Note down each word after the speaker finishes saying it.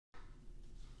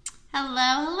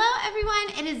Hello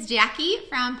everyone. It is Jackie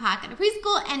from Pocket of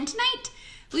Preschool, and tonight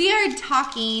we are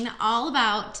talking all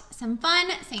about some fun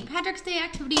St. Patrick's Day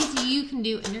activities you can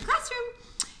do in your classroom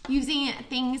using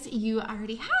things you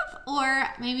already have, or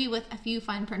maybe with a few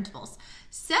fun printables.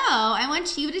 So I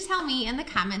want you to tell me in the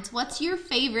comments what's your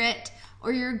favorite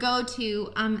or your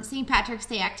go-to St. Patrick's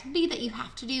Day activity that you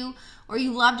have to do or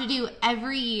you love to do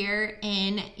every year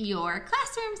in your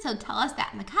classroom. So tell us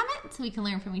that in the comments so we can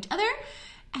learn from each other.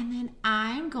 And then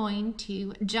I'm going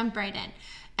to jump right in.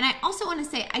 And I also want to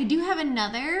say I do have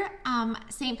another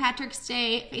St. Patrick's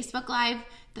Day Facebook Live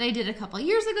that I did a couple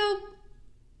years ago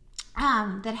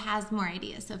that has more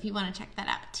ideas. So if you want to check that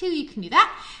out too, you can do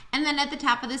that. And then at the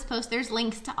top of this post, there's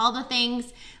links to all the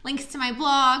things, links to my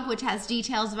blog, which has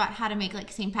details about how to make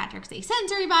like St. Patrick's Day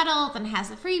sensory bottles and has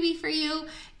a freebie for you.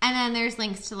 And then there's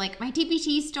links to like my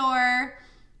TPT store,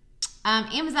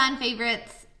 Amazon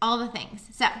favorites, all the things.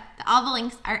 So all the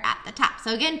links are at the top.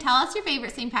 So again, tell us your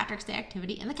favorite St. Patrick's Day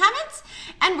activity in the comments,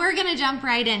 and we're gonna jump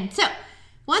right in. So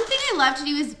one thing I love to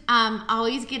do is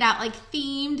always get out like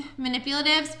themed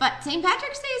manipulatives, but St.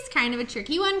 Patrick's Day is kind of a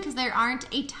tricky one because there aren't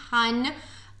a ton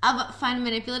of fun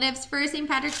manipulatives for a St.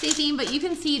 Patrick's Day theme, but you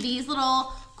can see these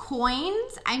little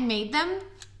coins, I made them.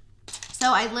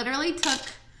 So I literally took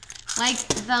like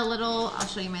the little, I'll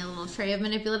show you my little tray of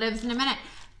manipulatives in a minute.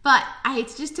 But I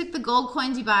just took the gold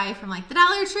coins you buy from like the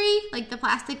Dollar Tree, like the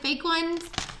plastic fake ones,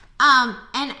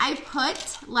 and I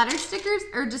put letter stickers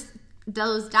or just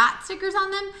those dot stickers on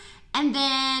them. And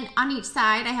then on each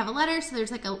side I have a letter, so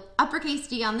there's like a uppercase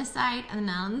D on this side, and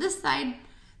then on this side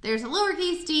there's a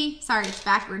lowercase d. Sorry, it's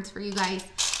backwards for you guys.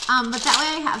 But that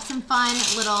way I have some fun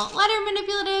little letter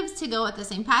manipulatives to go with the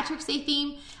St. Patrick's Day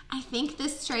theme. I think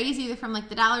this tray is either from like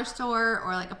the dollar store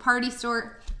or like a party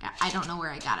store. I don't know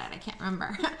where I got it. I can't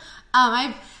remember.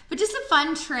 But just a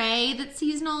fun tray that's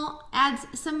seasonal, adds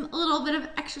a little bit of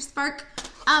extra spark.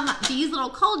 These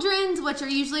little cauldrons, which are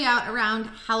usually out around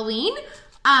Halloween. You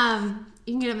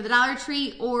can get them at the Dollar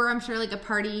Tree, or I'm sure like a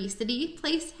Party City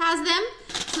place has them.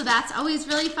 So that's always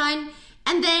really fun.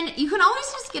 And then you can always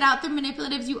just get out the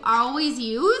manipulatives you always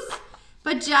use,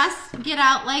 but just get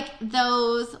out like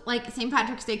those like St.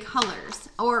 Patrick's Day colors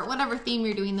or whatever theme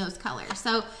you're doing those colors.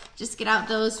 So just get out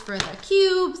those for the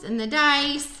cubes and the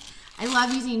dice. I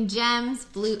love using gems,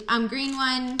 green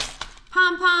ones.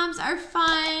 Pom-poms are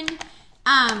fun.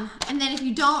 And then if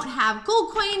you don't have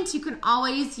gold coins, you can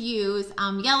always use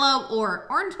yellow or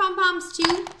orange pom-poms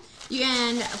too. You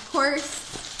can, of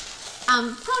course,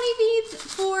 pony beads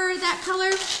for that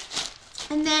color.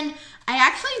 And then I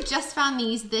actually just found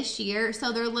these this year.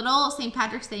 So they're little St.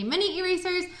 Patrick's Day mini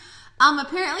erasers.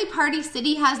 Apparently Party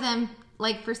City has them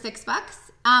like for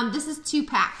 $6. This is 2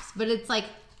 packs, but it's like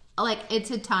it's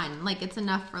a ton. Like it's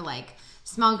enough for like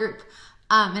small group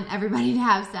and everybody to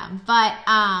have some. But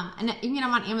and you can get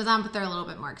them on Amazon, but they're a little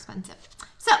bit more expensive.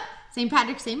 So St.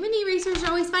 Patrick's Day mini erasers are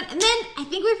always fun. And then I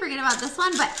think we forget about this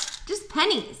one, but just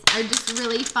pennies are just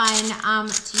really fun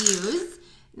to use.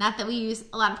 Not that we use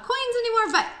a lot of coins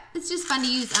anymore, but it's just fun to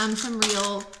use some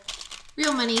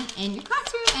real money in your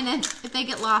classroom, and then if they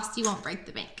get lost, you won't break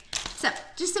the bank. So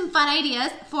just some fun ideas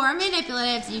for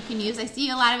manipulatives you can use. I see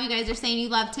a lot of you guys are saying you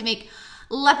love to make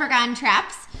leprechaun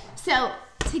traps. So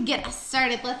to get us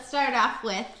started, let's start off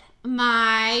with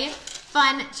my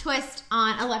fun twist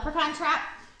on a leprechaun trap.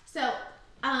 So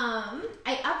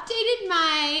I updated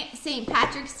my St.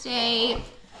 Patrick's Day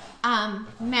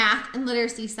Math and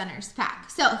Literacy Centers pack.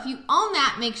 So if you own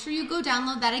that, make sure you go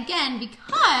download that again,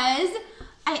 because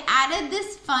I added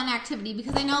this fun activity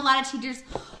because I know a lot of teachers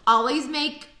always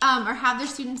make or have their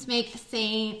students make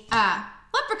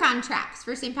leprechaun traps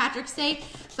for St. Patrick's Day.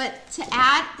 But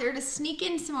to sneak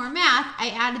in some more math, I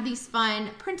added these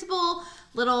fun printable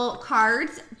little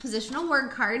cards, positional word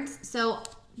cards, so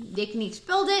they can each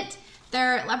build it.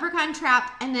 They're leprechaun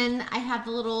trap, and then I have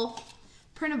the little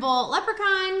printable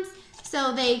leprechauns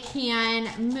so they can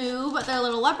move their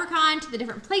little leprechaun to the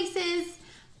different places.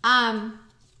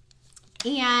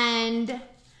 And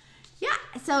yeah,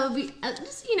 so it'll be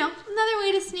just, another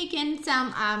way to sneak in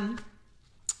some,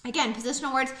 again,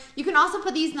 positional words. You can also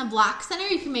put these in the block center.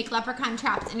 You can make leprechaun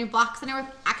traps in your block center with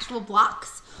actual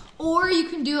blocks, or you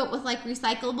can do it with like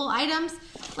recyclable items.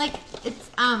 Like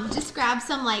it's, just grab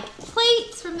some like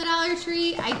plates from the Dollar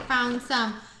Tree. I found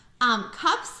some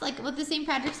cups, like with the St.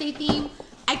 Patrick's Day theme.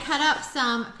 I cut up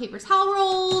some paper towel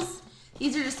rolls.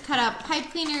 These are just cut up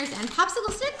pipe cleaners and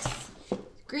popsicle sticks.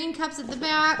 Green cups at the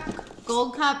back,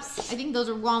 gold cups. I think those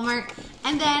are Walmart.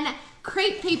 And then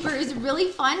crepe paper is really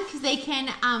fun because they can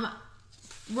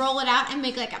roll it out and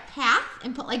make like a path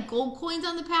and put like gold coins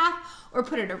on the path, or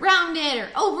put it around it or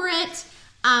over it.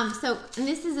 And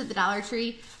this is at the Dollar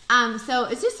Tree. So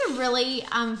it's just a really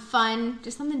fun,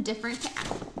 just something different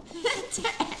to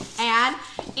add,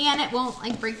 and it won't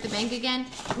like break the bank again.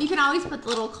 You can always put the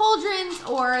little cauldrons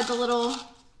or the little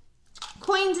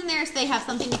coins in there so they have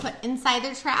something to put inside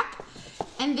their trap.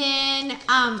 And then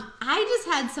I just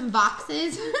had some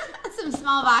boxes, some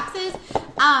small boxes.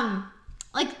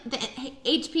 Like the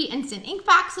HP Instant Ink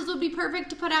boxes would be perfect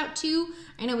to put out too.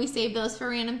 I know we saved those for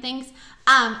random things.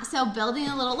 So building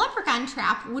a little leprechaun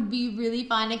trap would be really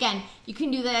fun. Again, you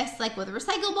can do this like with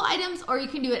recyclable items, or you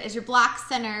can do it as your Block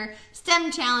Center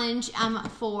STEM challenge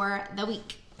for the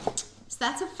week. So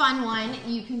that's a fun one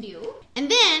you can do. And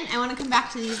then I want to come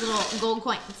back to these little gold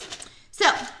coins. So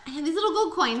I have these little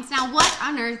gold coins. Now what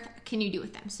on earth can you do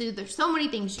with them? So there's so many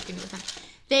things you can do with them.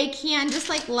 They can just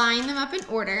like line them up in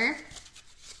order.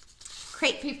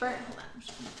 Crepe paper, hold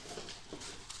on.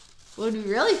 Would be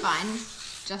really fun.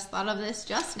 Just thought of this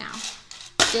just now.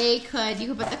 You could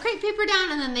put the crepe paper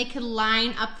down and then they could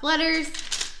line up letters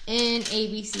in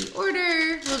ABC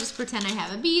order. We'll just pretend I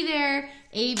have a B there,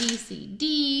 A, B, C,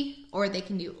 D, or they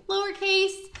can do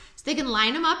lowercase. So they can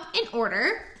line them up in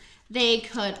order. They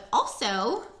could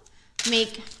also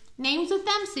make names with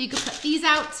them. So you could put these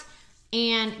out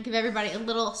and give everybody a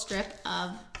little strip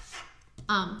of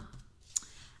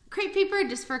crepe paper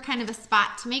just for kind of a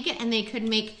spot to make it, and they could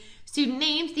make student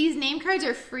names. These name cards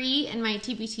are free in my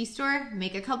TPT store.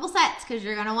 Make a couple sets because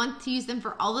you're gonna want to use them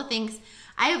for all the things.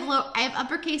 I have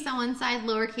uppercase on one side,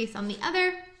 lowercase on the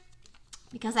other,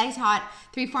 because I taught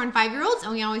 3, 4, and 5-year-olds,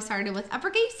 and we always started with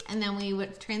uppercase, and then we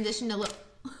would transition to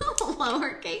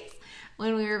lowercase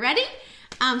when we were ready.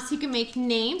 So you can make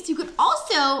names. You could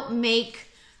also make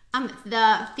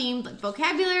the themed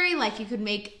vocabulary, like you could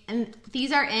make, and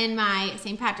these are in my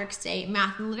St. Patrick's Day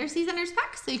Math and Literacy Centers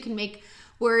pack, so you can make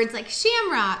words like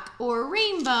shamrock or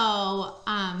rainbow,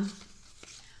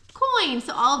 coin,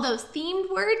 so all of those themed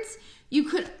words. You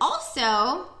could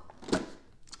also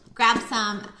grab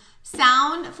some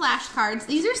sound flashcards.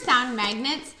 These are sound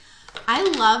magnets. I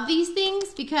love these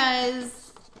things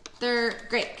because they're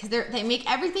great, because they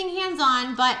make everything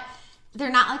hands-on, but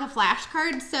they're not like a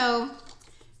flashcard, so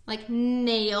like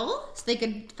nail, so they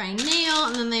could find nail,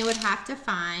 and then they would have to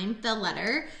find the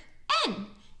letter N,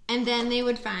 and then they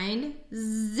would find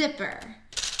zipper,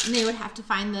 and they would have to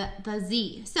find the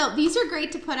Z. So these are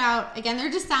great to put out. Again,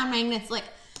 they're just sound magnets. Like,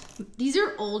 these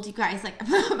are old, you guys. Like,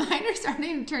 mine are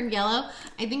starting to turn yellow.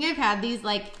 I think I've had these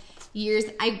like years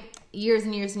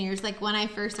and years. Like when I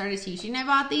first started teaching, I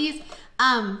bought these.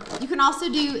 You can also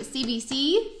do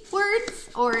CBC words,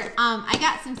 or I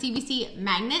got some CBC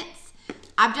magnets,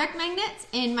 object magnets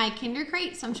in my Kinder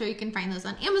Crate, so I'm sure you can find those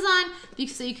on Amazon.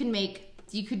 So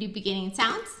you could do beginning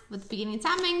sounds with beginning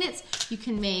sound magnets. You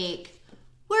can make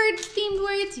words, themed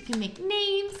words. You can make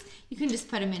names. You can just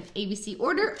put them in ABC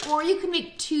order, or you can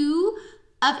make 2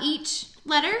 of each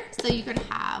letter. So you could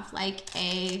have like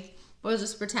we'll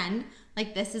just pretend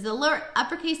like this is a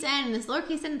uppercase N and this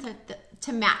lowercase N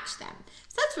to match them.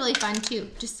 So that's really fun too.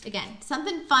 Just again,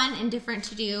 something fun and different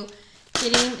to do.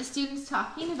 Getting students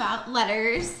talking about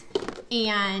letters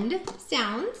and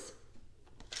sounds.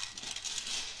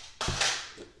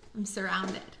 I'm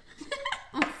surrounded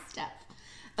with stuff.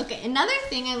 Okay, another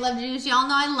thing I love to do is, y'all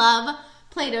know I love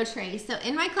Play-Doh trays. So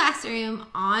in my classroom,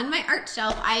 on my art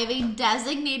shelf, I have a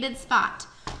designated spot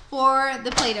for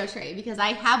the Play-Doh tray because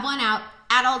I have one out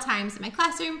at all times in my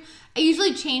classroom. I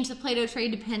usually change the Play-Doh tray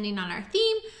depending on our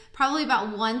theme, probably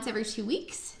about once every 2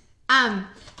 weeks.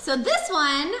 So this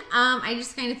one, I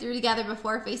just kind of threw together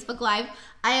before Facebook Live.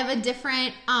 I have a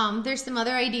different, there's some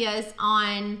other ideas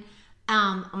on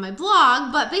my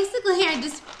blog, but basically I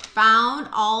just found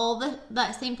all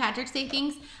the St. Patrick's Day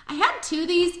things. I had 2 of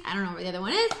these. I don't know where the other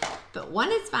one is, but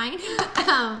one is fine.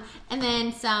 And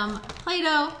then some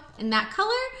Play-Doh in that color.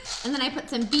 And then I put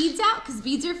some beads out because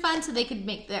beads are fun, so they could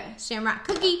make the shamrock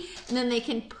cookie, and then they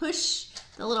can push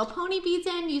the little pony beads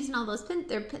in using all those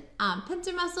their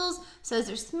pincer muscles. So as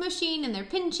they're smushing and they're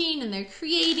pinching and they're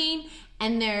creating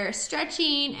and they're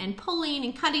stretching and pulling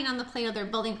and cutting on the Play-Doh, they're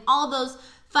building all those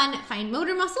fun fine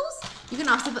motor muscles. You can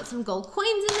also put some gold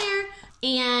coins in there,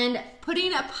 and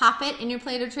putting a poppet in your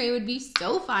Play-Doh tray would be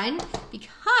so fun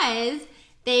because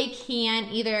they can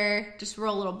either just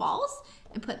roll little balls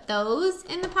and put those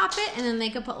in the poppet, and then they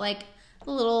could put like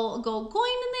a little gold coin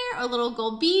in there or a little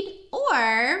gold bead,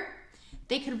 or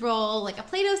they could roll like a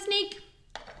Play-Doh snake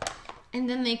and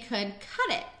then they could cut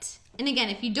it. And again,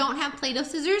 if you don't have Play-Doh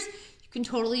scissors, you can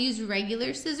totally use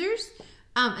regular scissors.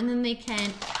 And then they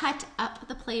can cut up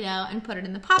the Play-Doh and put it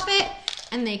in the poppet,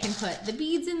 and they can put the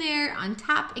beads in there on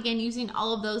top, again, using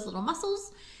all of those little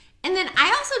muscles. And then I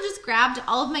also just grabbed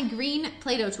all of my green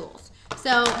Play-Doh tools.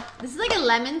 So this is like a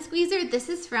lemon squeezer. This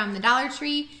is from the Dollar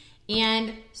Tree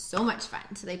and so much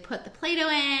fun. So they put the Play-Doh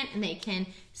in and they can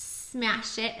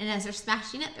smash it. And as they're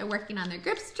smashing it, they're working on their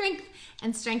grip strength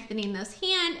and strengthening those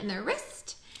hand and their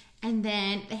wrist. And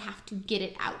then they have to get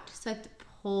it out. So I have to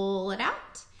pull it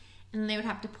out. And they would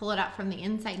have to pull it out from the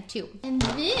inside too. And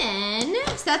then,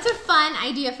 so that's a fun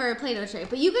idea for a Play-Doh tray.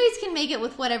 But you guys can make it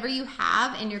with whatever you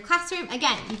have in your classroom.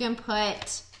 Again, you can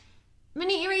put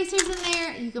mini erasers in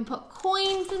there. You can put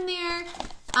coins in there.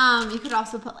 You could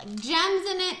also put like gems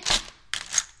in it.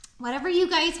 Whatever you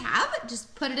guys have,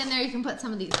 just put it in there. You can put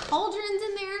some of these cauldrons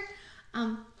in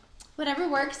there. Whatever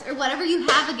works, or whatever you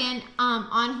have, again,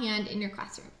 on hand in your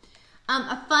classroom.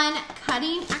 A fun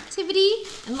cutting activity,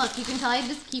 and look, you can tell I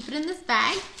just keep it in this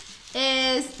bag,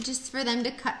 is just for them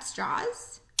to cut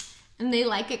straws. And they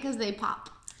like it because they pop.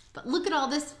 But look at all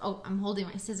this. Oh, I'm holding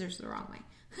my scissors the wrong way.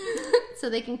 So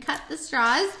they can cut the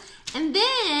straws. And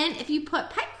then if you put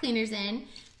pipe cleaners in,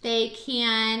 they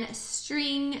can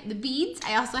string the beads.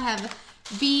 I also have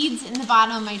beads in the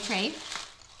bottom of my tray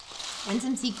and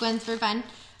some sequins for fun.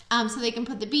 So they can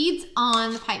put the beads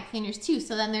on the pipe cleaners too.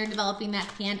 So then they're developing that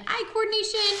hand-eye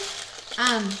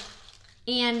coordination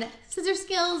and scissor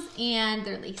skills, and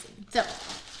they're lacing. So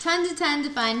tons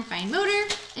of fun, fine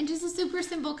motor, and just a super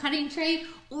simple cutting tray.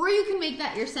 Or you can make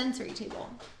that your sensory table.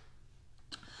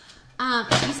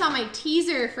 You saw my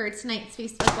teaser for tonight's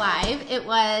Facebook Live. It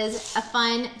was a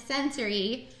fun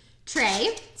sensory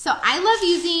tray. So I love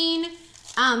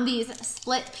using these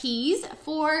split peas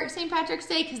for St. Patrick's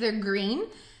Day because they're green.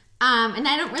 And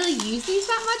I don't really use these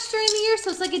that much during the year, so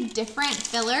it's like a different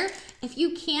filler. If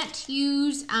you can't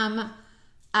use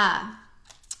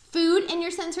food in your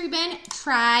sensory bin,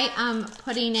 try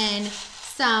putting in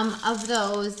some of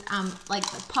those, like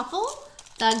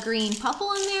the green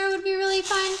puffle in there would be really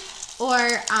fun. Or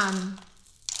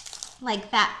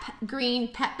like that green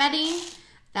pet bedding,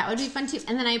 that would be fun too.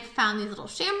 And then I found these little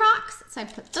shamrocks, so I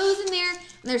put those in there.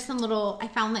 And there's some little, I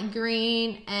found like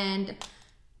green and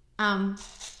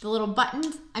the little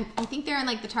buttons. I think they're in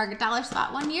like the Target dollar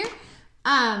spot one year.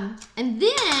 And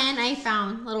then I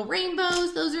found little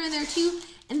rainbows. Those are in there too.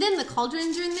 And then the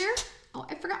cauldrons are in there. Oh,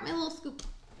 I forgot my little scoop.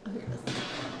 Oh, here it is.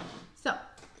 So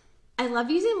I love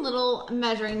using little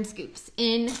measuring scoops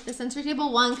in the sensory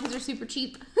table. One, because they're super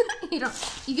cheap. You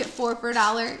get 4 for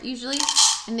 $1 usually.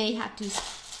 And they have to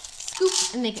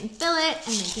scoop and they can fill it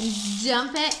and they can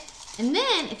dump it. And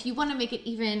then if you want to make it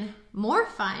even more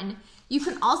fun, you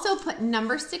can also put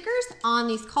number stickers on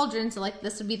these cauldrons. So like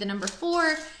this would be the number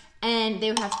 4, and they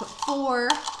would have to put 4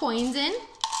 coins in.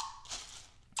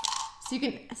 So you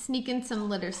can sneak in some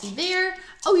literacy there.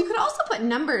 Oh, you could also put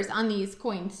numbers on these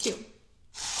coins too.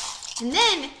 And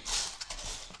then,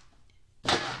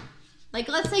 like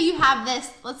let's say you have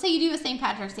this, let's say you do a St.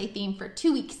 Patrick's Day theme for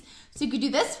 2 weeks. So you could do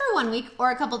this for 1 week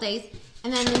or a couple days,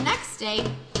 and then the next day.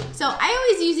 So I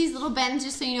always use these little bins,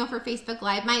 just so you know, for Facebook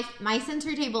Live. My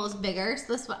sensory table is bigger,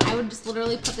 so this one, I would just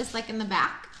literally put this like in the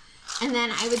back. And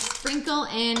then I would sprinkle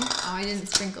in, oh, I didn't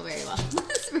sprinkle very well.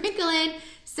 Sprinkle in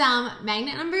some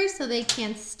magnet numbers so they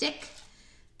can stick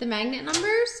the magnet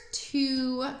numbers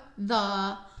to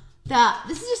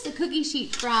this is just a cookie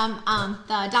sheet from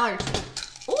the Dollar Tree.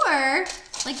 Or,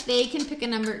 like they can pick a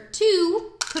number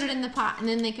 2, put it in the pot, and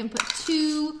then they can put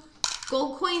 2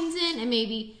 gold coins in, and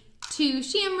maybe 2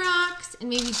 shamrocks, and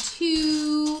maybe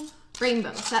 2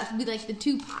 rainbows. So that would be like the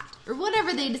 2 pot, or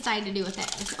whatever they decide to do with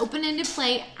it. It's open-ended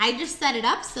play. I just set it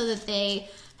up so that they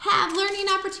have learning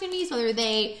opportunities, whether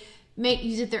they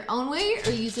use it their own way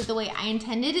or use it the way I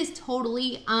intended is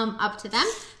totally up to them.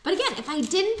 But again, if I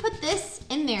didn't put this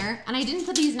in there, and I didn't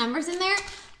put these numbers in there,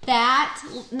 that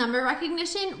number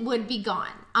recognition would be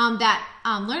gone. That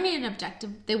learning and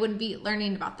objective, they wouldn't be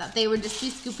learning about that. They would just be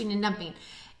scooping and dumping.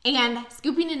 And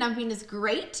scooping and dumping is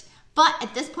great, but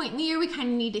at this point in the year, we kind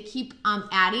of need to keep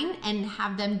adding and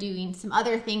have them doing some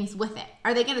other things with it.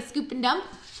 Are they gonna scoop and dump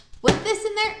with this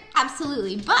in there?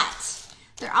 Absolutely, but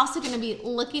they're also gonna be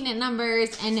looking at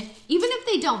numbers, and even if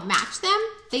they don't match them,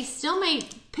 they still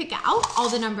might pick out all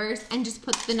the numbers and just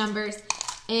put the numbers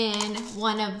in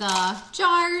one of the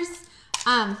jars.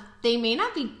 They may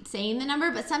not be saying the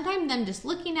number, but sometimes them just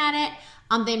looking at it,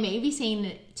 they may be saying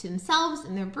it to themselves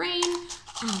in their brain.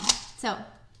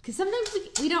 Because sometimes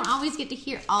we don't always get to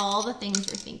hear all the things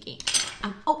they're thinking.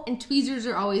 Oh, and tweezers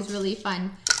are always really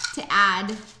fun to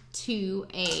add to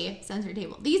a sensory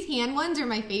table. These hand ones are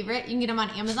my favorite. You can get them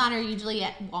on Amazon or usually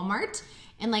at Walmart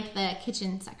in like the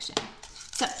kitchen section.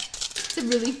 So it's a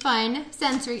really fun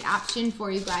sensory option for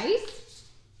you guys.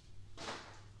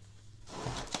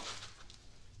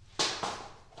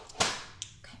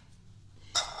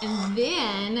 And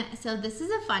then, so this is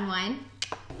a fun one.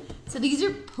 So these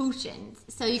are potions.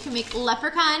 So you can make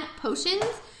leprechaun potions.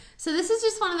 So this is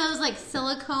just one of those like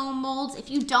silicone molds. If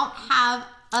you don't have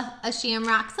a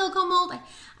shamrock silicone mold,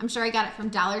 I'm sure I got it from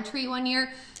Dollar Tree one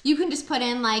year. You can just put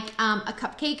in like a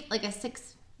cupcake, like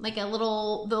the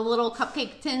little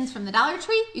cupcake tins from the Dollar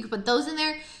Tree. You could put those in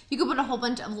there. You could put a whole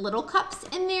bunch of little cups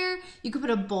in there. You could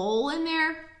put a bowl in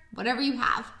there, whatever you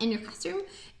have in your classroom.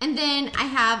 And then I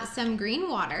have some green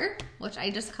water, which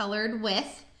I just colored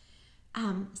with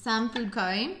some food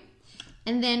coloring.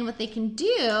 And then what they can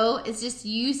do is just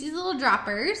use these little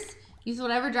droppers. Use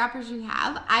whatever droppers you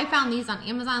have. I found these on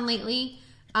Amazon lately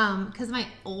because my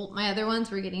other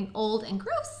ones were getting old and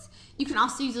gross. You can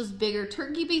also use those bigger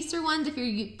turkey baster ones if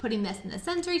you're putting this in the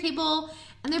sensory table.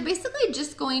 And they're basically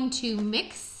just going to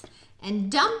mix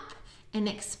and dump and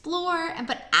explore.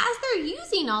 But as they're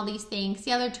using all these things,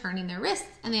 see how they're turning their wrists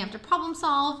and they have to problem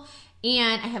solve.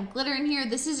 And I have glitter in here.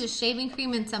 This is just shaving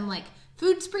cream and some like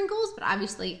food sprinkles, but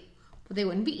obviously they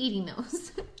wouldn't be eating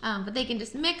those. But they can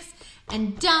just mix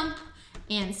and dump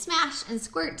and smash and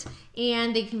squirt,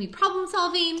 and they can be problem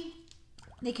solving.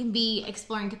 They can be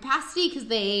exploring capacity because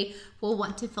they will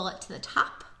want to fill it to the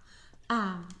top.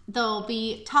 They'll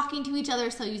be talking to each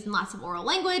other, so using lots of oral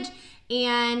language,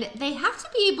 and they have to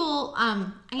be able,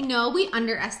 I know we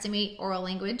underestimate oral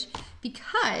language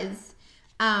because,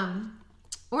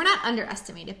 or not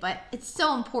underestimate it, but it's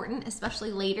so important,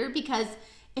 especially later, because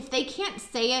if they can't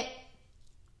say it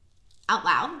out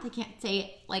loud, they can't say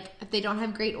it, like if they don't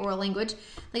have great oral language,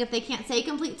 like if they can't say a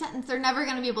complete sentence, they're never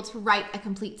going to be able to write a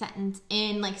complete sentence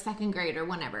in like second grade or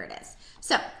whenever it is.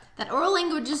 So that oral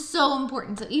language is so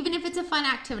important. So even if it's a fun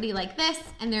activity like this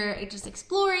and they're just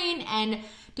exploring and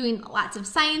doing lots of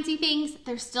sciencey things,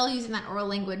 they're still using that oral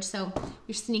language. So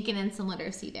you're sneaking in some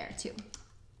literacy there too.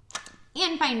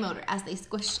 And fine motor as they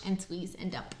squish and squeeze and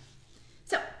dump.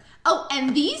 So, oh,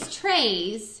 and these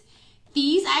trays,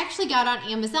 these I actually got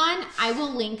on Amazon. I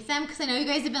will link them because I know you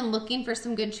guys have been looking for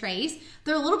some good trays.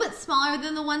 They're a little bit smaller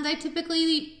than the ones I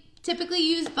typically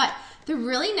use, but they're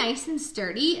really nice and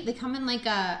sturdy. They come in like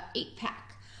a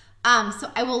 8-pack.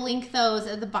 So I will link those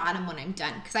at the bottom when I'm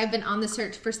done because I've been on the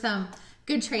search for some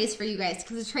good trays for you guys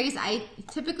because the trays I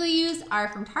typically use are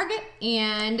from Target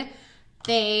and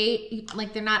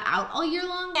they're not out all year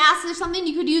long. Yeah, so there's something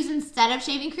you could use instead of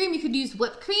shaving cream. You could use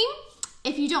whipped cream.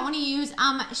 If you don't want to use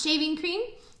shaving cream,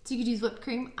 so you could use whipped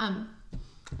cream.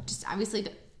 Just obviously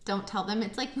don't tell them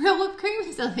it's like real whipped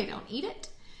cream so they don't eat it.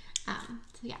 So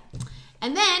yeah.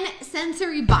 And then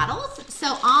sensory bottles. So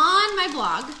on my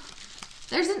blog,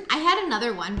 I had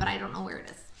another one, but I don't know where it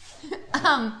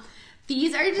is.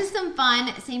 These are just some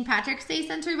fun St. Patrick's Day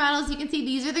sensory bottles. You can see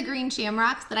these are the green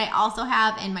shamrocks that I also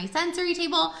have in my sensory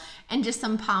table and just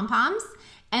some pom-poms.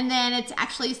 And then it's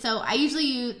actually, so I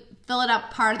usually fill it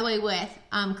up part of the way with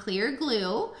clear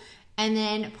glue and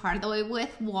then part of the way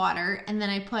with water, and then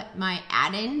I put my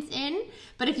add-ins in.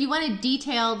 But if you wanted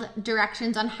detailed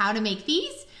directions on how to make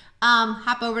these,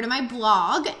 hop over to my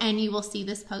blog and you will see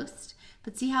this post.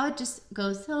 But see how it just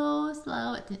goes so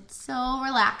slow, it's so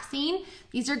relaxing.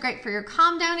 These are great for your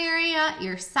calm down area,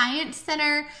 your science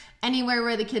center, anywhere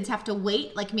where the kids have to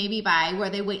wait, like maybe by where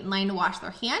they wait in line to wash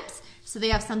their hands. So they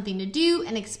have something to do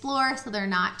and explore so they're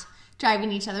not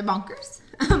driving each other bonkers.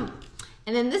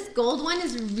 And then this gold one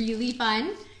is really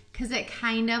fun because it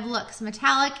kind of looks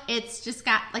metallic. It's just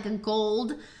got like a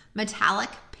gold metallic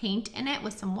paint in it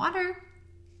with some water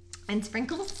and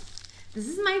sprinkles. This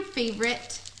is my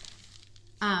favorite,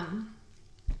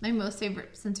 my most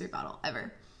favorite sensory bottle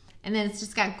ever. And then it's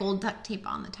just got gold duct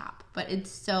tape on the top, but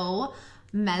it's so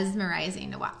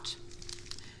mesmerizing to watch.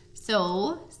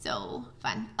 So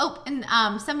fun. Oh, and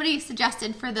somebody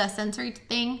suggested for the sensory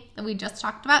thing that we just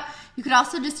talked about, you could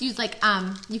also just use like,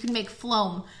 you can make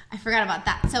foam. I forgot about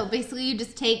that. So basically you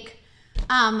just take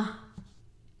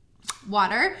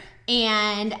water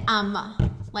and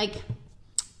like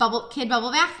kid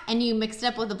bubble bath, and you mix it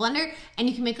up with a blender and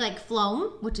you can make like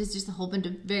foam, which is just a whole bunch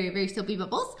of very, very soapy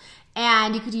bubbles.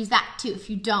 And you could use that too if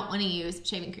you don't want to use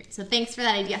shaving cream. So thanks for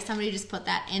that idea. Somebody just put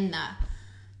that in the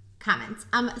comments.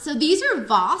 So these are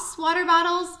Voss water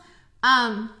bottles.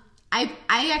 I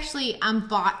actually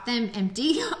bought them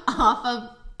empty off of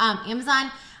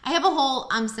Amazon. I have a whole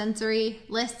sensory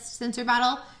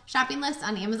bottle shopping list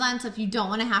on Amazon. So if you don't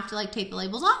want to have to like take the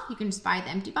labels off, you can just buy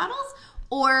the empty bottles.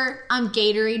 Or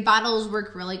Gatorade bottles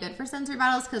work really good for sensory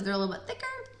bottles because they're a little bit thicker.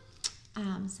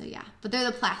 So yeah, but they're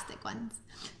the plastic ones.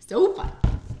 So fun.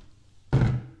 All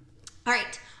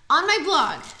right. On my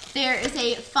blog, there is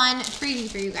a fun freebie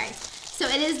for you guys. So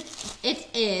it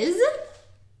is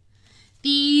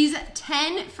these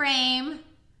 10 frame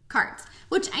cards.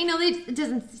 which I know it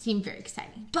doesn't seem very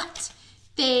exciting, but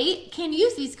they can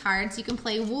use these cards. You can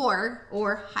play war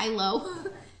or high-low,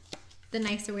 the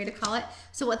nicer way to call it.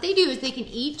 So what they do is they can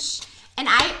each, and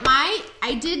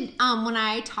I did when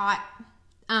I taught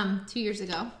 2 years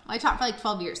ago. Well, I taught for like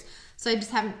 12 years, so I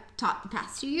just haven't taught the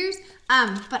past 2 years.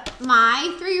 But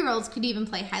my 3-year-olds could even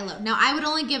play high-low. Now I would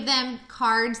only give them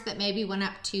cards that maybe went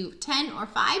up to 10 or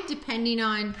 5, depending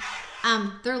on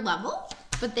their level.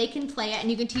 But they can play it, and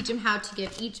you can teach them how to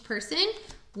give each person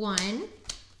one.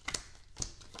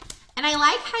 And I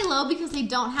like high-low because they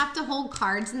don't have to hold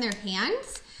cards in their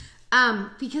hands,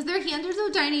 because their hands are so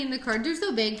tiny and the cards are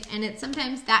so big, and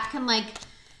sometimes that can like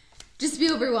just be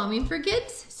overwhelming for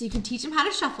kids. So you can teach them how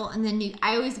to shuffle, and then we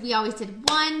always did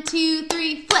 1, 2,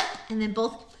 3, flip, and then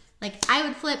both, like I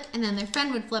would flip and then their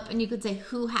friend would flip, and you could say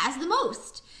who has the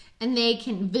most, and they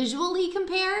can visually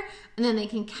compare, and then they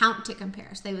can count to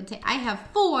compare. So they would say I have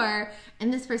 4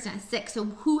 and this person has 6, so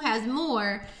who has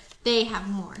more? They have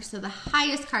more. So the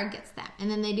highest card gets that. And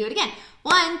then they do it again.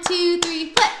 1, 2, 3,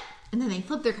 flip. And then they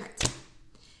flip their cards.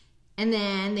 And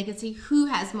then they can see who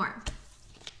has more.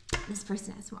 This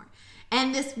person has more.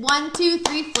 And this 1, 2,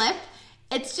 3 flip,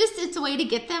 it's a way to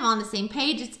get them on the same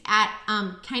page. It's at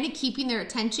kind of keeping their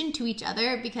attention to each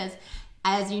other, because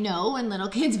as you know, when little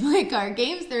kids play card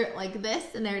games, they're like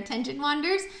this and their attention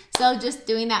wanders. So just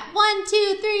doing that 1,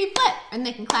 2, 3, flip, and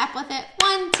they can clap with it.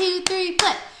 1, 2, 3,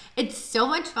 flip. It's so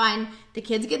much fun. The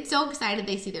kids get so excited.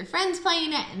 They see their friends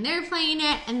playing it and they're playing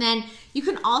it. And then you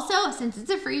can also, since it's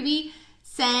a freebie,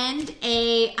 send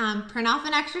a print off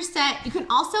an extra set. You can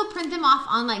also print them off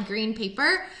on like green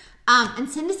paper and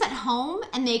send us at home,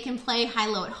 and they can play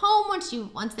high-low at home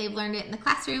once they've learned it in the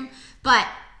classroom. But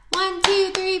 1,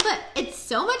 2, 3, flip. It's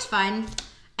so much fun.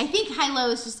 I think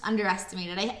high-low is just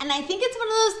underestimated. And I think it's one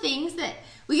of those things that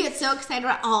we get so excited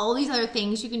about all these other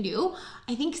things you can do.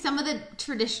 I think some of the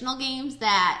traditional games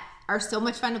that are so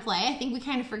much fun to play, I think we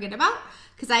kind of forget about,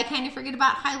 because I kind of forget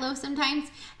about high-low sometimes.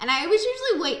 And I always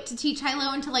usually wait to teach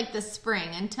high-low until like the spring,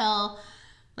 until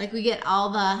like we get all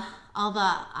the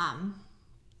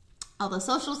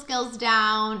social skills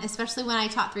down, especially when I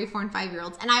taught 3, 4, and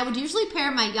 5-year-olds. And I would usually pair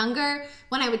my younger,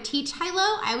 when I would teach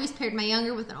high-low, I always paired my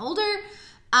younger with an older.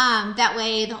 That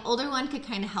way the older one could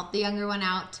kind of help the younger one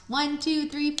out. 1, 2,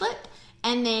 3, flip.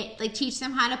 And they like teach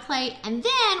them how to play. And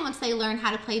then once they learn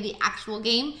how to play the actual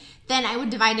game, then I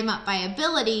would divide them up by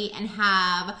ability and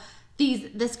have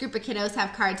this group of kiddos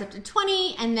have cards up to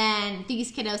 20, and then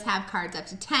these kiddos have cards up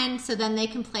to 10, so then they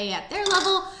can play at their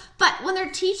level. But when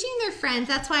they're teaching their friends,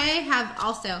 that's why I have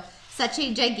also such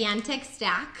a gigantic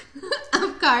stack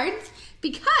of cards,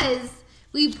 because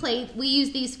we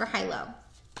use these for high-low.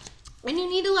 And you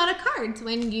need a lot of cards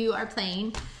when you are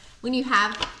playing, when you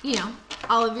have, you know,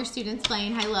 all of your students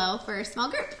playing high-low for a small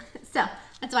group. So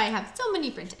that's why I have so many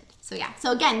printed. So yeah,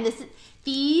 so again,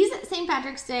 these St.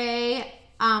 Patrick's Day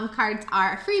cards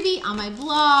are a freebie on my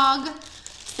blog.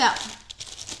 So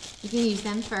you can use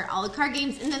them for all the card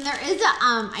games. And then there is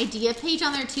a idea page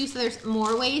on there too, so there's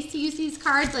more ways to use these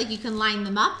cards. Like you can line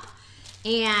them up,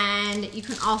 and you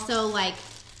can also like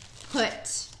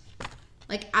put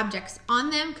like objects on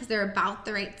them because they're about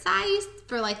the right size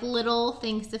for like little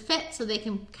things to fit, so they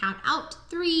can count out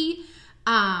 3.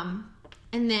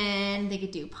 And then they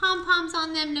could do pom-poms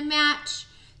on them to match.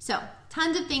 So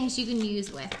tons of things you can use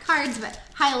with cards, but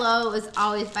high-low is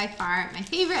always by far my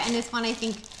favorite, and this one I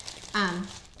think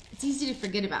it's easy to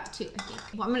forget about too, I think.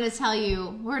 Well, I'm gonna tell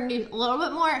you, we're gonna do a little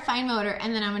bit more at fine motor,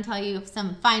 and then I'm gonna tell you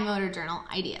some fine motor journal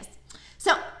ideas.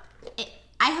 So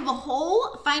I have a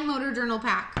whole fine motor journal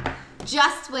pack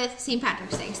just with St.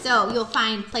 Patrick's Day. So you'll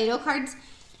find Play-Doh cards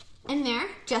in there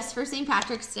just for St.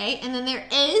 Patrick's Day, and then there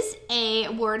is a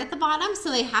word at the bottom,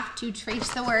 so they have to trace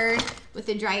the word with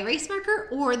a dry erase marker,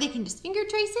 or they can just finger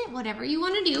trace it, whatever you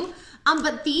want to do.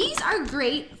 But these are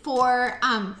great for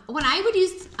when I would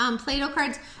use Play-Doh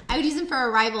cards, I would use them for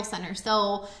arrival center.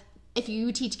 So if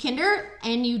you teach kinder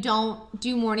and you don't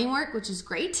do morning work, which is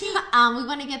great, we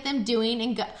want to get them doing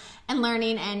and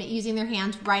learning and using their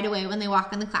hands right away when they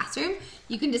walk in the classroom.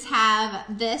 You can just have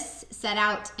this set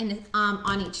out in,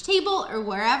 on each table or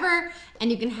wherever,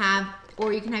 and you can have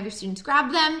your students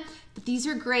grab them. But these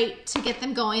are great to get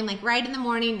them going like right in the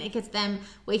morning. It gets them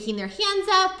waking their hands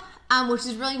up, which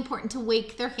is really important to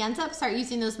wake their hands up, start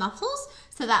using those muscles,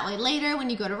 so that way later when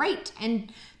you go to write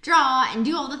and draw and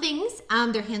do all the things,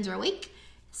 their hands are awake.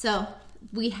 So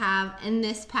we have in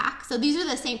this pack, so these are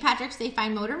the St. Patrick's Day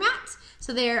Fine Motor Mats.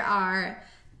 So there are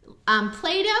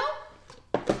Play-Doh,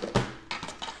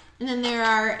 and then there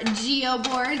are Geo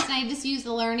boards, and I just use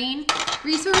the Learning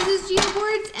Resources Geo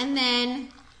boards, and then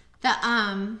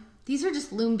the these are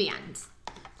just loom bands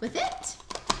with it.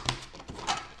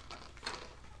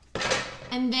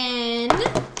 And then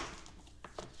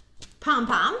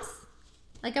pom-poms,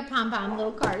 like a pom-pom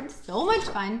little card. So much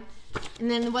fun. And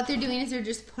then what they're doing is they're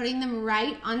just putting them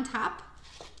right on top.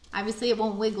 Obviously it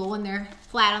won't wiggle when they're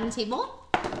flat on the table.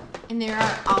 And there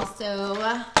are also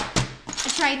a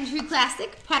tried and true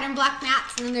classic pattern block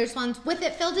mats, and then there's ones with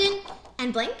it filled in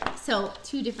and blank, so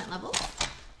 2 different levels.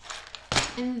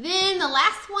 And then the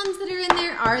last ones that are in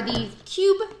there are these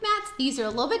cube mats. These are a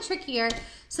little bit trickier,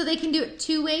 so they can do it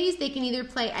 2 ways. They can either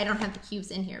play, I don't have the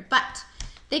cubes in here, but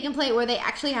they can play it where they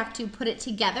actually have to put it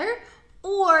together,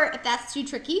 or if that's too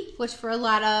tricky, which for a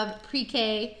lot of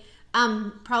pre-K,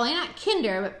 probably not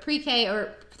kinder, but pre-K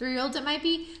or 3-year-olds it might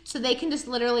be, so they can just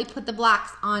literally put the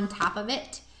blocks on top of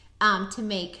it to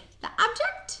make the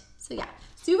object. So yeah,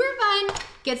 super fun,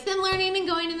 gets them learning and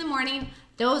going in the morning.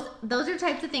 Those are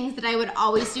types of things that I would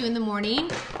always do in the morning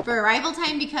for arrival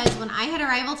time, because when I had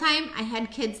arrival time, I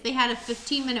had kids, they had a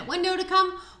 15-minute window to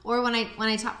come, or when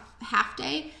I taught half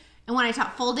day, and when I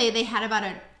taught full day, they had about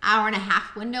an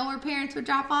hour-and-a-half window where parents would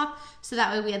drop off. So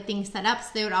that way we had things set up. So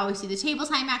they would always do the table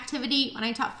time activity when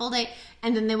I taught full day,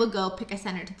 and then they would go pick a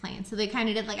center to play in. So they kind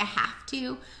of did like a have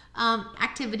to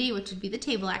activity, which would be the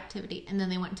table activity, and then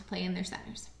they went to play in their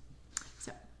centers.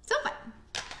 So fun.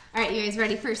 All right, you guys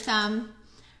ready for some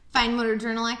fine motor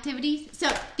journal activities? So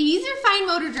these are fine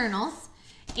motor journals,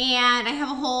 and I have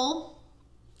a whole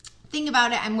thing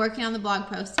about it. I'm working on the blog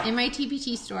post in my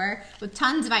TPT store with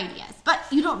tons of ideas, but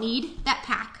you don't need that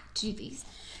pack to do these.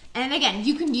 And again,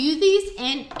 you can use these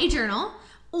in a journal,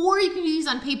 or you can use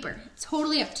on paper. It's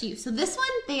totally up to you. So this one,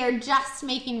 they are just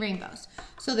making rainbows.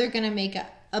 So they're gonna make a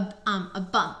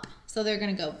bump. So they're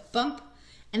gonna go bump,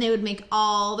 and they would make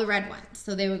all the red ones.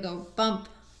 So they would go bump,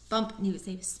 bump, and you would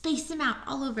say space them out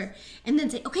all over, and then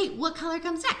say, okay, what color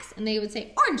comes next? And they would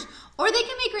say orange, or they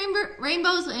can make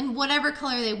rainbows in whatever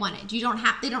color they wanted. They don't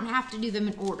have to do them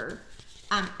in order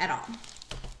at all.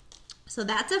 So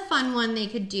that's a fun one they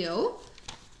could do.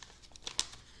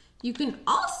 You can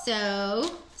also,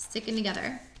 sticking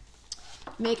together,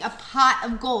 make a pot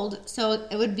of gold. So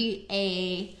it would be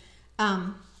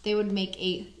they would make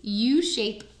a U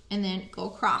shape and then go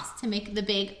across to make the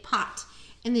big pot,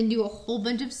 and then do a whole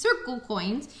bunch of circle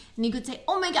coins. And you could say,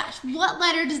 oh my gosh, what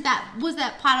letter was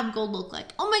that pot of gold look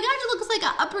like? Oh my gosh, it looks like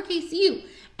an uppercase U.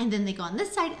 And then they go on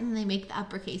this side, and then they make the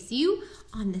uppercase U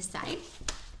on this side.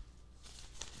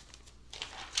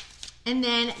 And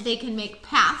then they can make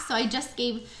paths. So I just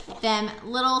gave them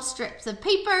little strips of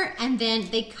paper, and then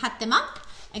they cut them up.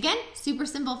 Again, super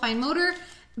simple fine motor,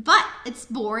 but it's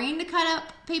boring to cut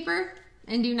up paper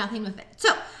and do nothing with it.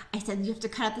 So I said you have to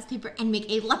cut out this paper and make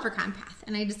a leprechaun path.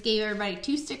 And I just gave everybody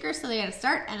 2 stickers, so they had a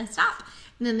start and a stop.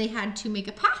 And then they had to make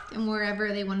a path and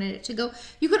wherever they wanted it to go.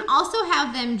 You can also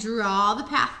have them draw the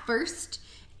path first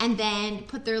and then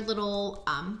put their little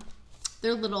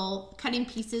cutting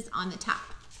pieces on the top.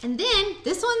 And then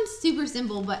this one's super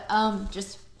simple, but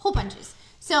just hole punches.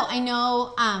 So I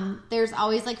know there's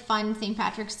always like fun St.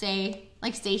 Patrick's Day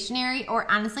like stationery, or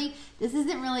honestly, this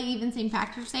isn't really even St.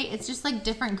 Patrick's Day. It's just like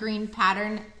different green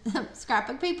pattern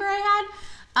scrapbook paper I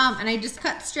had. And I just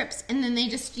cut strips, and then they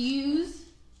just use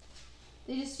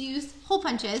hole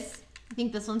punches. I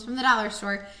think this one's from the dollar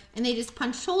store, and they just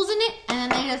punched holes in it, and then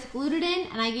they just glued it in,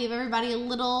 and I gave everybody a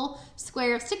little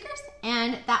square of stickers,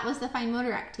 and that was the fine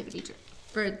motor activity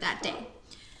for that day.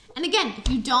 And again, if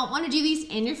you don't want to do these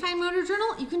in your fine motor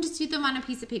journal, you can just do them on a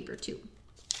piece of paper too.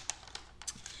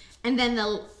 And then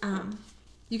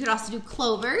you could also do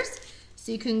clovers.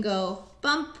 So you can go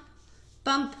bump,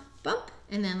 bump, bump,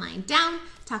 and then line down.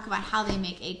 Talk about how they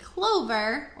make a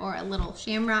clover or a little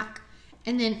shamrock.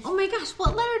 And then, oh my gosh,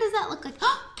 what letter does that look like?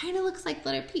 Oh, kind of looks like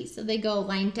letter P. So they go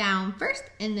line down first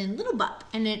and then little bump,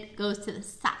 and it goes to the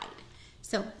side.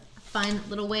 So a fun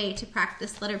little way to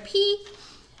practice letter P.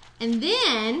 And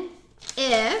then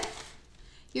if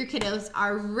your kiddos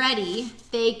are ready,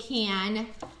 they can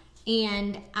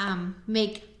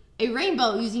make a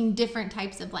rainbow using different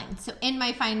types of lines. So in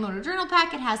my fine motor journal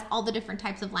pack, it has all the different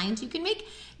types of lines you can make.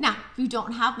 Now, if you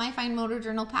don't have my fine motor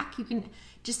journal pack, you can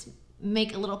just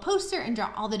make a little poster and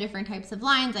draw all the different types of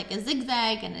lines, like a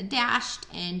zigzag and a dashed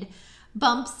and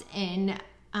bumps and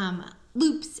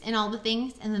loops and all the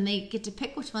things. And then they get to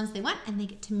pick which ones they want, and they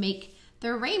get to make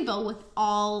their rainbow with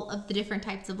all of the different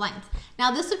types of lines.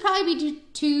 Now this would probably be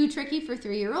too tricky for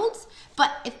 3-year-olds, but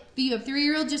if you have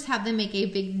 3-year-olds, just have them make a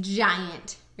big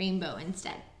giant rainbow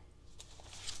instead.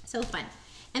 So fun.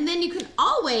 And then you can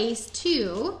always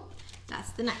too,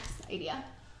 that's the next idea,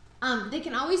 they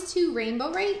can always too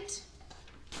rainbow write.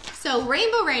 So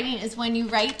rainbow writing is when you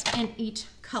write in each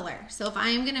color. So if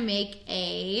I'm gonna make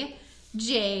a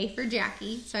J for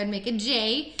Jackie, so I'd make a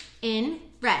J in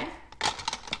red.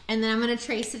 And then I'm gonna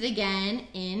trace it again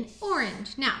in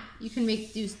orange. Now, you can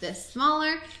do this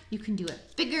smaller, you can do it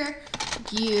bigger,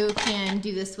 you can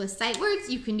do this with sight words,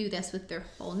 you can do this with their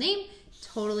whole name.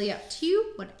 Totally up to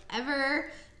you,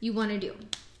 whatever you wanna do.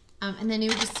 And then you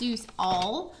would just use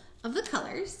all of the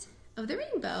colors of the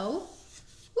rainbow.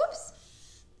 Whoops.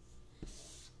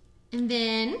 And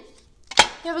then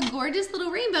you have a gorgeous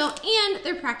little rainbow, and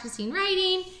they're practicing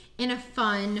writing in a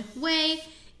fun way.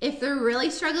 If they're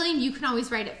really struggling, you can always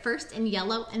write it first in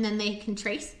yellow, and then they can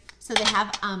trace. So they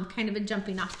have kind of a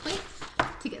jumping off point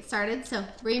to get started. So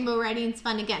rainbow writing is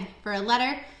fun again. For a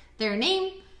letter, their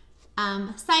name,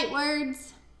 sight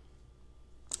words,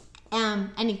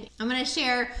 anything. I'm gonna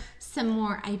share some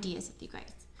more ideas with you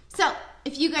guys. So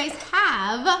if you guys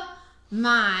have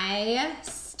my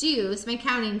stews, my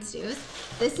counting stews,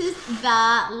 this is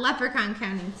the leprechaun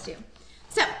counting stew.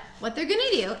 So what they're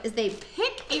gonna do is they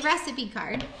pick a recipe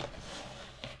card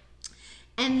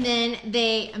and then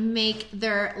they make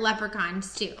their leprechaun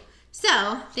stew.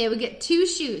 So they would get 2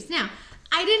 shoes. Now,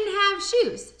 I didn't have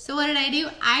shoes. So what did I do?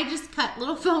 I just cut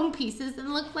little foam pieces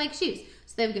and looked like shoes.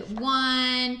 So they would get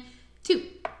 1, 2.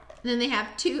 Then they have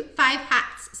 5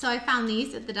 hats. So I found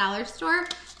these at the dollar store.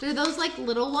 They're those like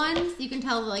little ones. You can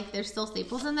tell like there's still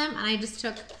staples in them. And I just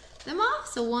took them off.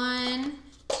 So 1,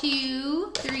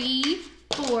 2, 3,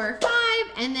 4, 5,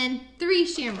 and then 3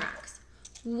 shamrocks.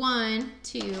 1,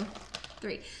 2,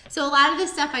 3. So a lot of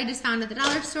this stuff I just found at the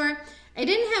dollar store. I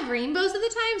didn't have rainbows at the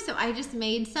time, so I just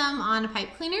made some on a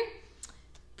pipe cleaner.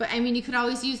 But I mean, you could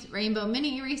always use rainbow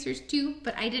mini erasers too,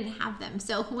 but I didn't have them.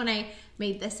 So when I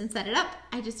made this and set it up,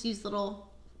 I just used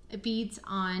little beads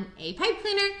on a pipe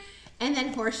cleaner. And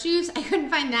then horseshoes, I couldn't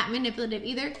find that manipulative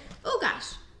either. Oh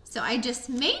gosh. So I just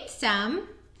made some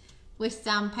with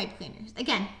some pipe cleaners.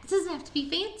 Again, this doesn't have to be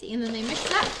fancy. And then they mix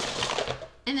it up.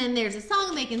 And then there's a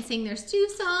song, they can sing their stew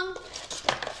song.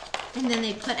 And then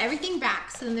they put everything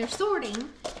back, so then they're sorting.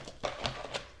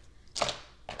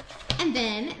 And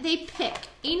then they pick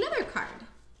another card.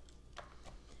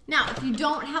 Now, if you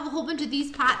don't have a whole bunch of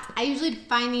these pots, I usually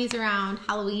find these around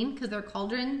Halloween because they're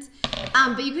cauldrons.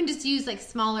 But you can just use like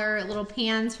smaller little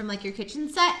pans from like your kitchen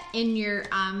set in your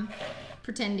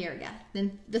pretend area.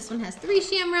 Then this one has 3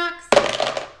 shamrocks,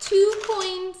 2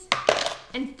 coins,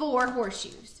 and 4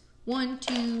 horseshoes. 1,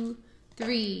 2,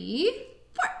 3,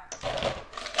 4.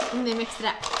 And they mix it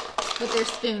up with their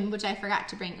spoon, which I forgot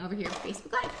to bring over here for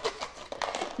Facebook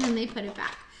Live. And then they put it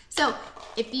back. So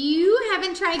if you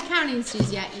haven't tried counting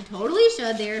stews yet, you totally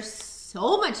should. They're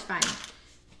so much fun.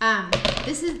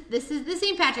 This is the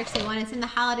St. Patrick's Day one. It's in the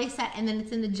holiday set, and then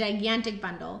it's in the gigantic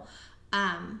bundle.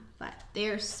 But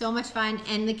they're so much fun,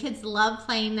 and the kids love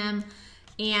playing them.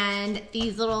 And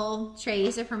these little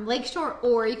trays are from Lakeshore,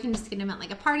 or you can just get them at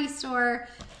like a party store.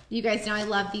 You guys know I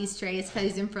love these trays because I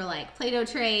use them for like Play-Doh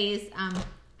trays.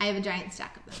 I have a giant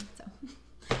stack of them.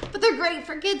 So, but they're great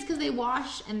for kids because they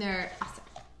wash and they're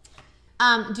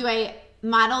awesome. Do I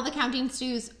model the counting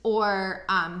stews or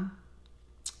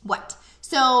what?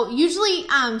 So usually,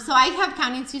 so I have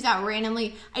counting stews out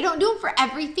randomly. I don't do them for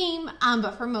every theme,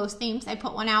 but for most themes, I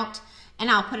put one out and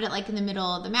I'll put it like in the middle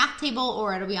of the math table,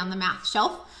 or it'll be on the math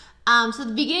shelf. So at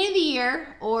the beginning of the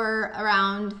year, or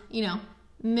around, you know,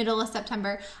 middle of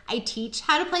September, I teach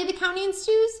how to play the counting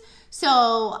stews.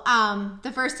 So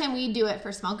the first time we do it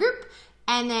for small group,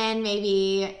 and then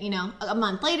maybe, you know, a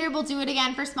month later we'll do it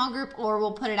again for small group, or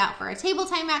we'll put it out for a table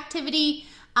time activity.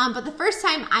 But the first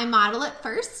time I model it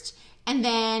first, and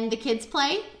then the kids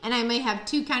play, and I may have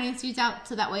 2 counting stews out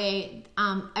so that way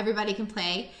everybody can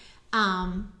play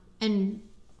and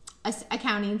a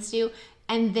counting stew.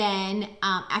 And then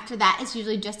after that, it's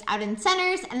usually just out in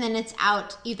centers, and then it's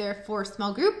out either for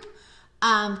small group,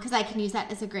 because I can use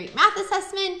that as a great math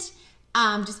assessment,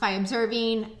 just by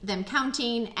observing them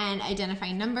counting and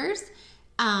identifying numbers.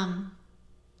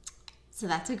 So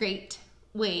that's a great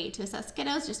way to assess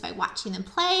kiddos, just by watching them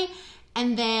play.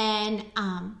 And then,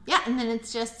 yeah, and then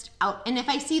it's just out. And if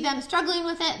I see them struggling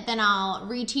with it, then I'll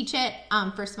reteach it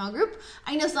for small group.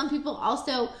 I know some people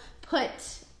also put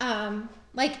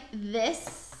like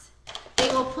this, they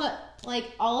will put like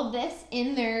all of this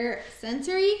in their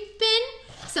sensory bin.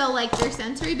 So like their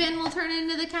sensory bin will turn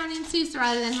into the counting stew. So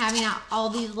rather than having out all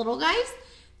these little guys,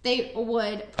 they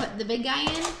would put the big guy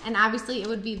in, and obviously it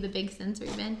would be the big sensory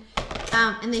bin.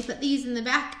 And they put these in the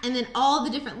back, and then all the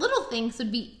different little things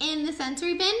would be in the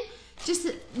sensory bin. Just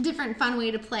a different fun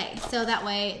way to play. So that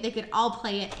way they could all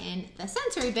play it in the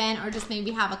sensory bin, or just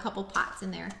maybe have a couple pots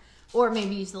in there. Or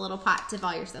maybe use the little pots if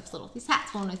all your stuff's little. These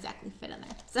hats won't exactly fit in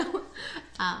there. So,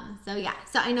 so yeah.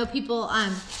 So I know people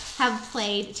have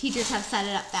played, teachers have set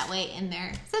it up that way in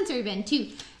their sensory bin too.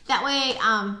 That way,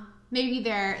 maybe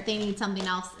they need something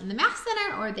else in the math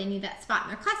center, or they need that spot in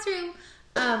their classroom,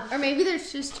 or maybe they're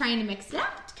just trying to mix it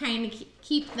up to kind of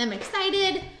keep them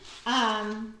excited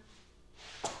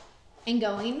and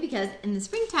going, because in the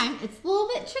springtime it's a little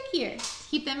bit trickier to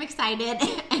keep them excited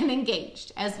and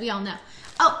engaged, as we all know.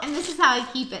 Oh, and this is how I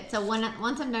keep it. So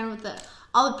once I'm done with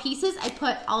all the pieces, I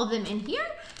put all of them in here,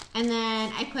 and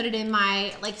then I put it in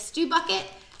my like stew bucket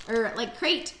or like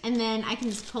crate, and then I can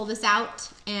just pull this out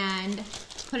and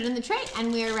put it in the tray,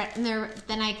 and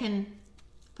then I can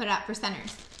put it out for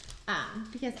centers.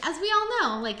 Because as we all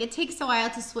know, like it takes a while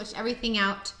to switch everything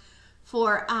out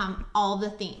for all the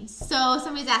themes. So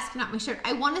somebody's asking about my shirt.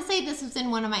 I want to say this was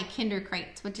in one of my Kinder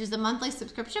crates, which is a monthly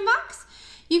subscription box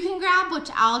you can grab, which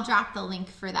I'll drop the link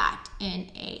for that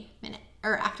in a minute,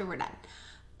 or after we're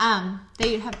done.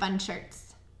 They have fun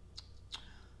shirts.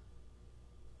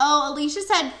 Oh, Alicia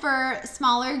said for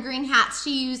smaller green hats,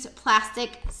 she used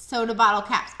plastic soda bottle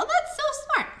caps. Oh, that's so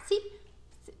smart. See,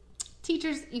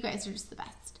 teachers, you guys are just the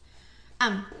best.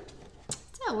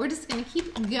 So we're just gonna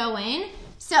keep going.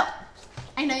 So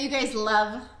I know you guys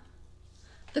love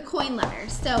the coin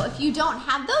letters. So if you don't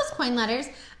have those coin letters,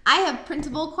 I have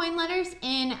printable coin letters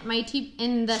in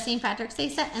the St. Patrick's Day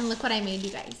set, and look what I made, you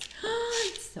guys.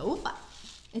 So fun.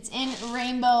 It's in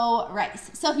rainbow rice.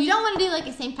 So if you don't want to do like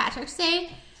a St. Patrick's Day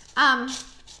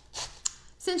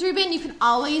sensory bin, you can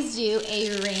always do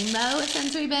a rainbow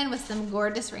sensory bin with some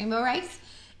gorgeous rainbow rice.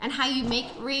 And how you make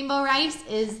rainbow rice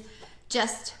is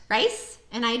just rice,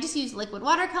 and I just use liquid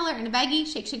watercolor in a baggie,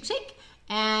 shake, shake, shake,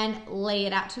 and lay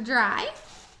it out to dry.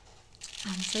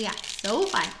 So yeah, so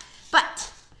fun.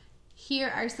 But here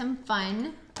are some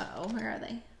fun, where are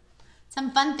they?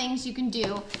 Some fun things you can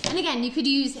do. And again, you could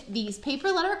use these paper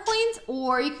letter coins,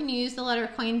 or you can use the letter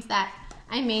coins that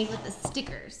I made with the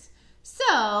stickers.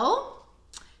 So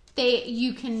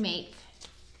you can make,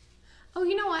 oh,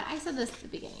 you know what? I said this at the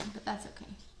beginning, but that's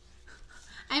okay.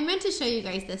 I meant to show you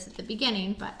guys this at the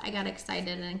beginning, but I got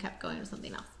excited and kept going with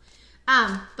something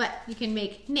else. But you can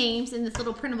make names, and this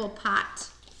little printable pot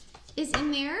is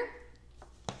in there.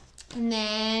 And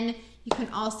then you can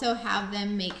also have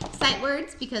them make sight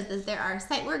words, because there are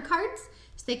sight word cards,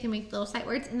 so they can make little sight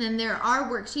words. And then there are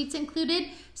worksheets included,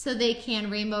 so they can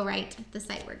rainbow write the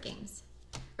sight word games,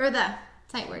 or the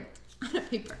sight words on a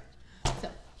paper. So,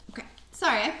 okay.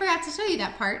 Sorry, I forgot to show you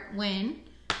that part when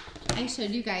I showed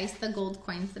you guys the gold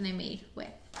coins that I made with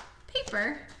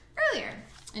paper earlier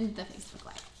in the Facebook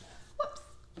Live. Whoops.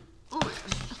 Oh my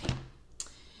gosh. Okay.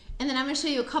 And then I'm going to show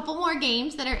you a couple more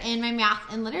games that are in my math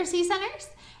and literacy centers.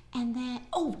 And then,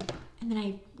 I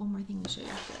have one more thing to show you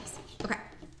after this. Okay.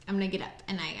 I'm going to get up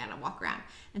and I got to walk around.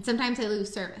 And sometimes I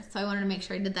lose service, so I wanted to make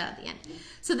sure I did that at the end.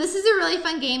 So this is a really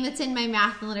fun game that's in my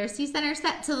math and literacy center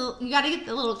set. So you got to get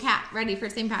the little cat ready for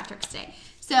St. Patrick's Day.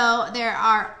 So there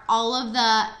are all of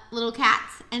the little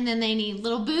cats, and then they need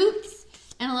little boots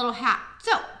and a little hat.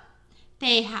 So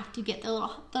they have to get the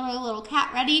little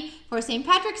cat ready for St.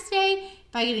 Patrick's Day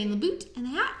by getting the boot and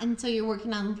the hat. And so you're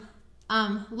working on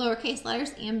lowercase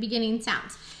letters and beginning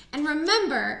sounds. And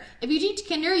remember, if you teach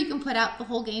kinder, you can put out the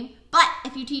whole game. But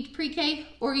if you teach pre-K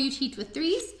or you teach with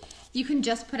threes, you can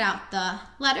just put out the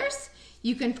letters.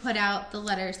 You can put out the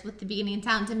letters with the beginning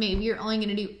sounds, and maybe you're only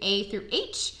going to do A through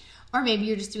H. Or maybe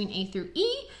you're just doing A through E,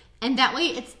 and that way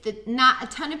it's not a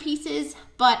ton of pieces,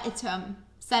 but it's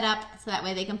set up so that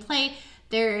way they can play.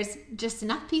 There's just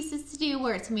enough pieces to do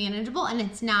where it's manageable and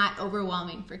it's not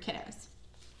overwhelming for kiddos.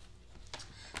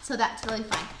 So that's really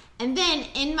fun. And then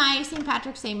in my St.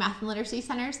 Patrick's Day Math and Literacy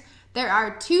Centers, there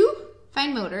are 2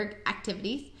 fine motor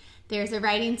activities. There's a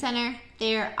writing center,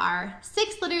 there are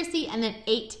 6 literacy, and then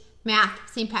 8 math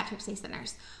St. Patrick's Day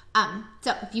centers.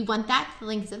 So if you want that, the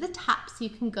link's at the top so you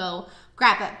can go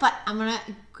grab it. But I'm going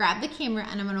to grab the camera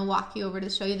and I'm going to walk you over to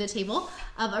show you the table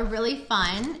of a really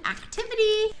fun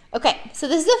activity. Okay, so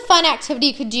this is a fun activity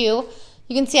you could do.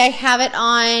 You can see I have it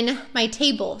on my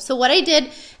table. So what I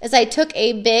did is I took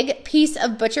a big piece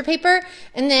of butcher paper,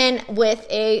 and then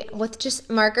with just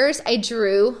markers, I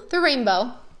drew the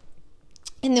rainbow.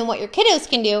 And then what your kiddos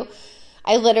can do,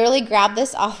 I literally grabbed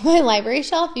this off my library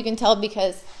shelf. You can tell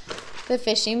because the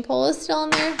fishing pole is still in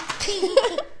there.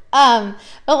 But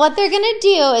what they're going to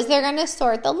do is they're going to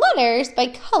sort the letters by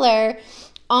color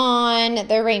on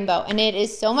the rainbow. And it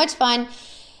is so much fun.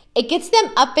 It gets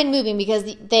them up and moving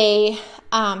because they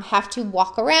have to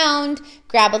walk around,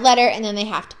 grab a letter, and then they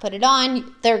have to put it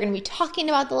on. They're going to be talking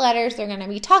about the letters. They're going to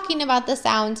be talking about the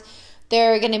sounds.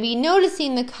 They're going to be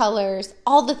noticing the colors,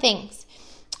 all the things.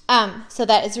 So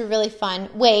that is a really fun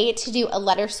way to do a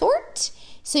letter sort.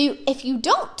 So if you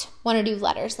don't want to do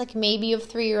letters, like maybe you have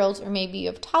 3-year-olds or maybe you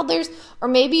have toddlers, or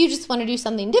maybe you just want to do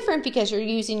something different because you're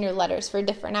using your letters for a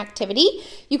different activity,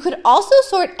 you could also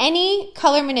sort any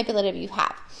color manipulative you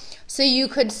have. So you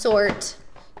could sort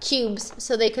cubes,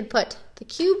 so they could put the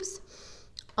cubes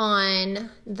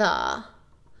on the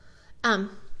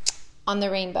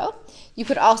rainbow. You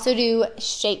could also do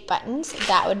shape buttons.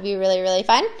 That would be really, really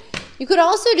fun. You could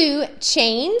also do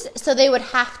chains, so they would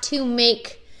have to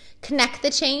connect the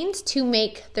chains to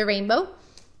make the rainbow.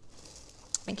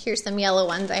 Like here's some yellow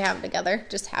ones I have together,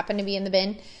 just happen to be in the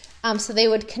bin. So they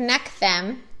would connect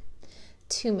them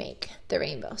to make the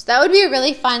rainbow. So that would be a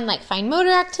really fun, like, fine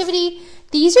motor activity.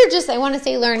 These are just, I want to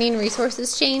say, learning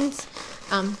resources chains.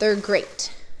 They're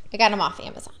great. I got them off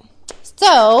Amazon.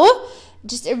 So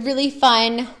just a really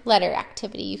fun letter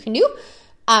activity you can do.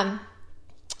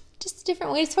 Just a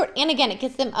different way to sort. And again, it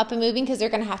gets them up and moving because they're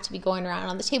going to have to be going around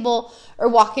on the table or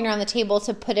walking around the table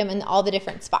to put them in all the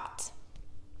different spots.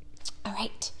 All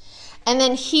right. And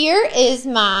then here is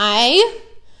my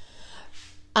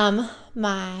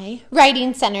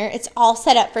writing center. It's all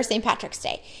set up for St. Patrick's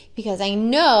Day because I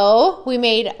know we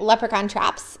made leprechaun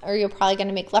traps, or you're probably going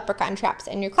to make leprechaun traps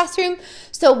in your classroom.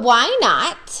 So why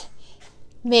not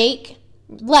make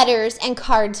letters and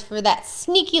cards for that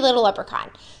sneaky little leprechaun?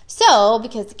 So,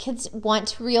 because the kids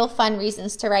want real fun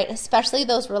reasons to write, especially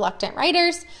those reluctant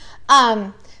writers.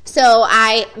 So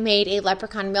I made a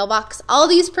leprechaun mailbox. All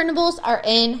these printables are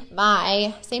in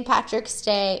my St. Patrick's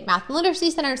Day Math and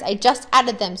Literacy Centers. I just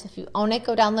added them, so if you own it,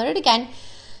 go download it again.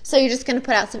 So you're just going to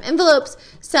put out some envelopes,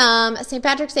 some St.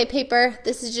 Patrick's Day paper.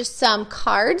 This is just some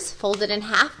cards folded in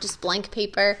half, just blank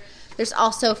paper. There's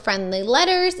also friendly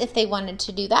letters if they wanted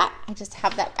to do that. I just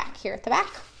have that back here at the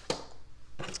back.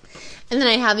 And then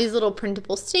I have these little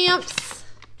printable stamps.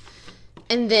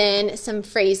 And then some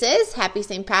phrases. Happy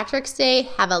St. Patrick's Day.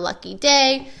 Have a lucky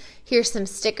day. Here's some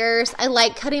stickers. I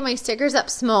like cutting my stickers up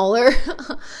smaller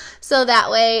so that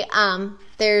way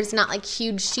there's not like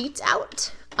huge sheets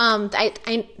out.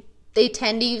 They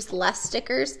tend to use less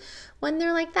stickers when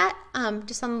they're like that,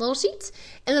 just on the little sheets.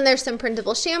 And then there's some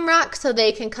printable shamrock, so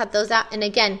they can cut those out. And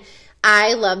again,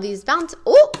 I love these bounce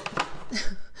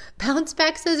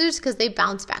back scissors because they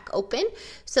bounce back open.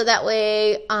 So that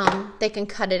way they can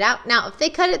cut it out. Now, if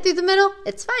they cut it through the middle,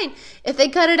 it's fine. If they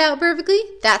cut it out perfectly,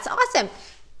 that's awesome.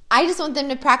 I just want them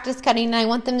to practice cutting, and I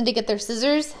want them to get those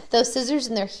scissors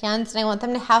in their hands, and I want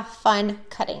them to have fun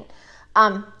cutting.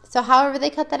 So however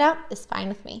they cut that out is fine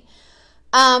with me.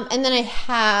 And then I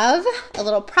have a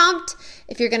little prompt.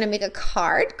 If you're going to make a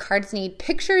card, cards need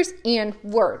pictures and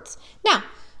words. Now,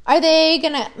 are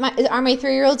my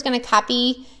 3-year-olds going to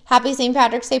copy Happy St.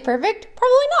 Patrick's Day perfect?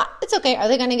 Probably not. It's okay. Are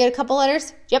they going to get a couple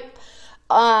letters? Yep.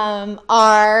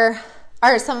 Are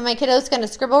some of my kiddos going to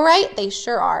scribble right? They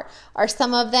sure are. Are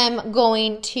some of them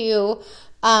going to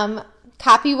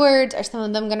copy words? Are some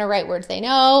of them going to write words they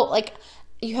know? Like,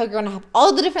 you're going to have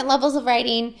all the different levels of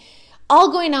writing all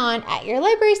going on at your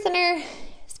library center.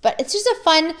 But it's just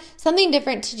something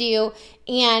different to do,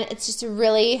 and it's just a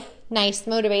really nice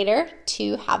motivator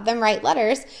to have them write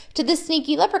letters to the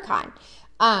sneaky leprechaun,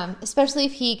 especially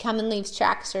if he comes and leaves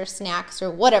tracts or snacks or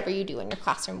whatever you do in your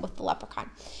classroom with the leprechaun.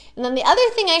 And then the other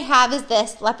thing I have is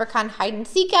this leprechaun hide and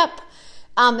seek up.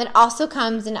 It also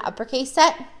comes in an uppercase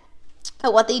set.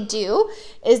 But what they do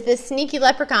is this sneaky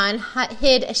leprechaun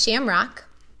hid a shamrock,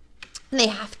 and they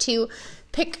have to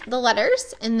pick the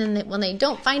letters, and then when they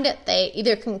don't find it, they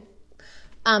either can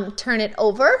turn it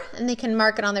over and they can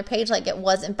mark it on their page like it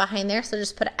wasn't behind there, so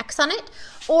just put an X on it,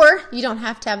 or you don't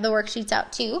have to have the worksheets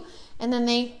out too, and then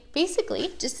they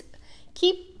basically just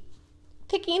keep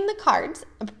picking the cards,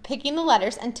 picking the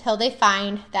letters until they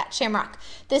find that shamrock.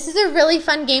 This is a really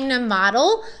fun game to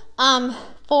model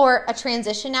for a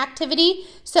transition activity.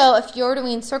 So if you're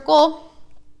doing circle,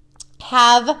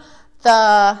 have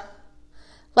the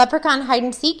leprechaun hide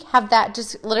and seek, have that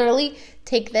just literally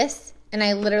take this and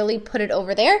I literally put it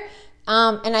over there.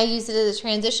 And I use it as a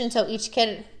transition, so each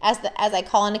kid, as I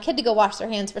call on a kid to go wash their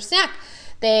hands for snack,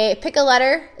 they pick a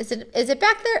letter. Is it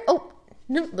back there? Oh,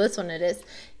 no, this one it is.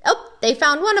 Oh, they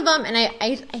found one of them, and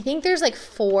I think there's like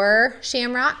 4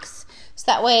 shamrocks. So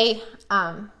that way,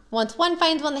 once one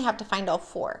finds one, they have to find all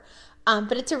 4.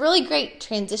 But it's a really great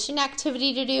transition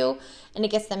activity to do, and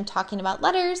it gets them talking about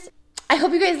letters. I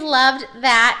hope you guys loved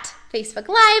that Facebook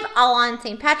Live all on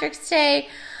St. Patrick's Day.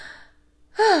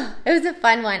 It was a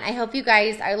fun one. I hope you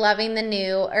guys are loving the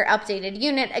new or updated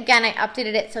unit. Again, I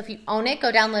updated it, so if you own it,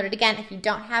 go download it again. If you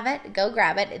don't have it, go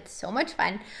grab it. It's so much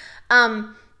fun.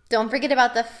 Don't forget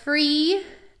about the free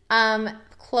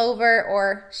Clover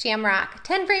or Shamrock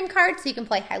 10 frame cards so you can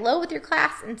play high-low with your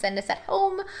class and send us at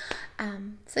home.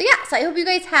 So I hope you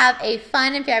guys have a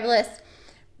fun and fabulous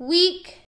week.